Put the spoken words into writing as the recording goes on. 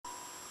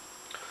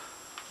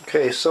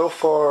Okay, so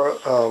far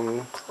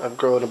I've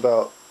grown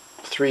about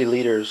 3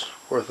 liters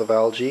worth of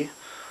algae.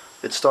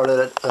 It started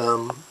at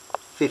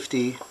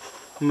 50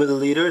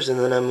 milliliters, and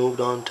then I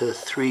moved on to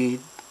 3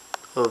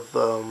 of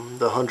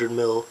the 100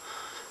 ml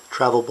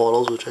travel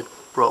bottles, which I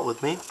brought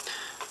with me.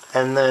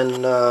 And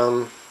then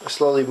I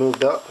slowly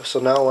moved up. So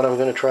now what I'm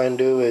going to try and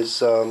do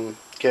is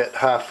get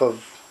half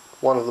of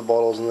one of the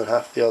bottles and then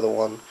half the other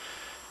one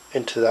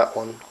into that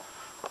one,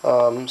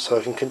 so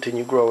I can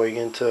continue growing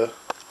into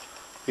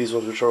these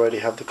ones which already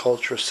have the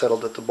culture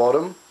settled at the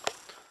bottom.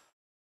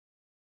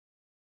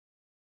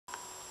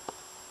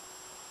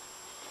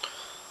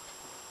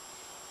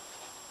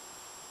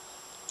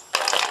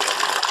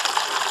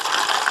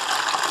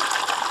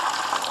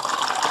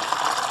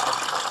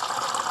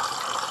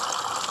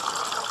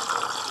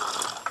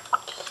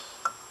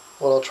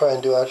 What I'll try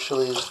and do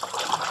actually is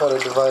try to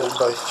divide it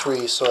by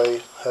 3 so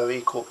I have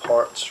equal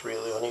parts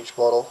really on each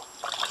bottle.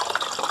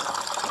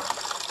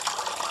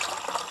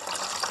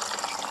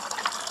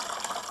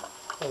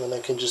 And then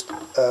I can just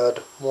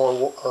add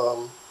more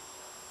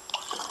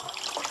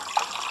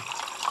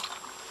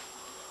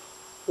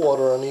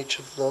water on each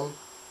of them.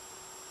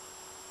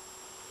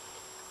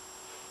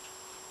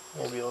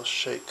 Maybe I'll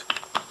shake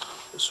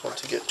this one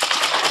to get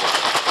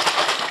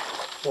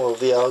more of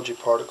the algae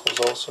particles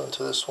also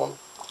into this one.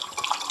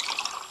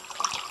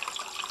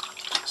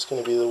 It's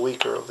going to be the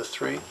weaker of the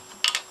 3.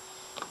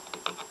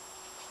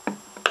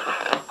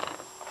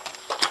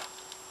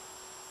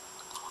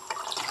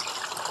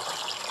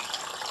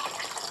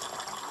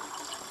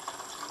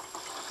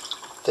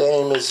 The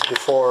aim is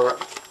before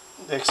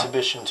the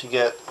exhibition to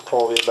get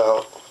probably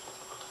about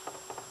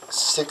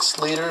 6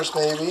 liters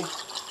maybe,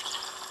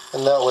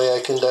 and that way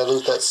I can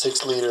dilute that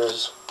 6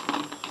 liters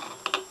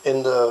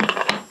in the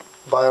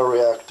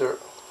bioreactor.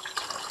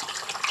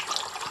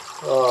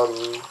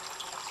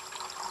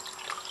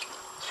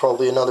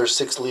 Probably another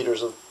 6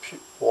 liters of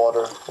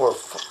water, or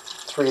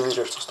 3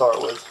 liters to start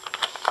with,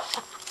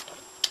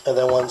 and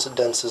then once it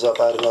denses up,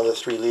 add another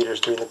 3 liters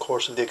during the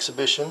course of the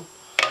exhibition.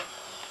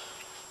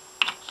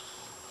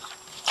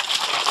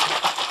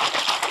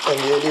 And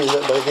the idea is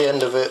that by the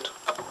end of it,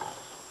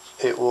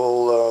 it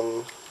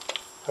will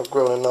have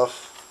grown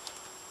enough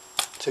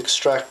to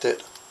extract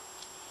it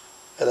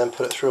and then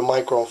put it through a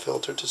micron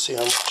filter to see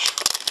how much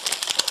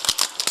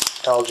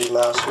algae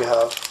mass we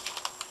have.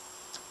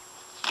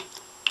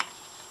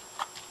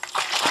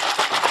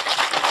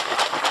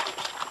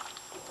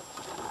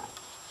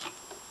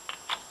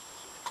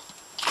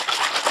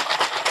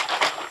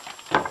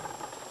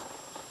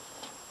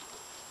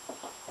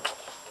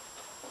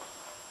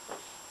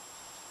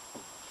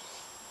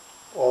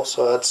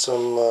 Also add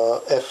some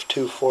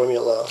F2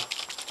 formula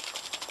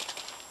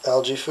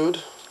algae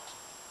food.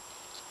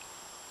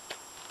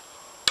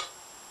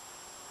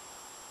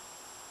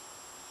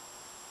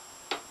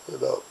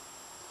 About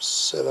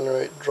 7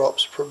 or 8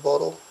 drops per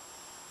bottle.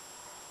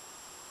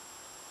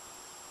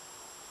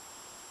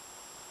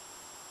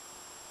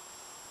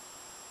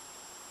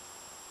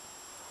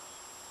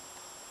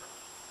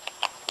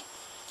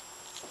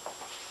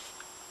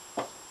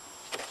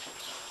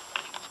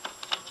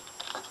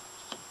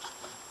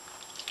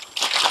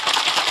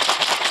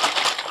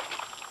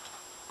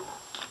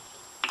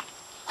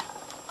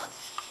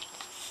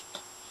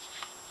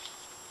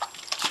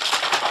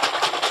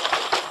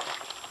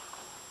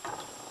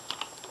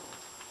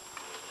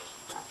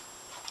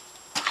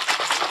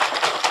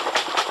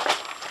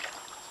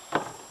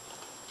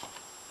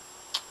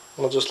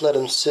 I'll just let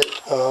them sit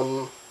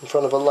in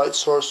front of a light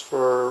source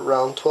for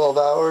around 12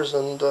 hours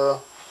and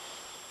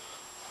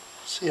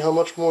see how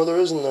much more there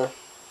is in there.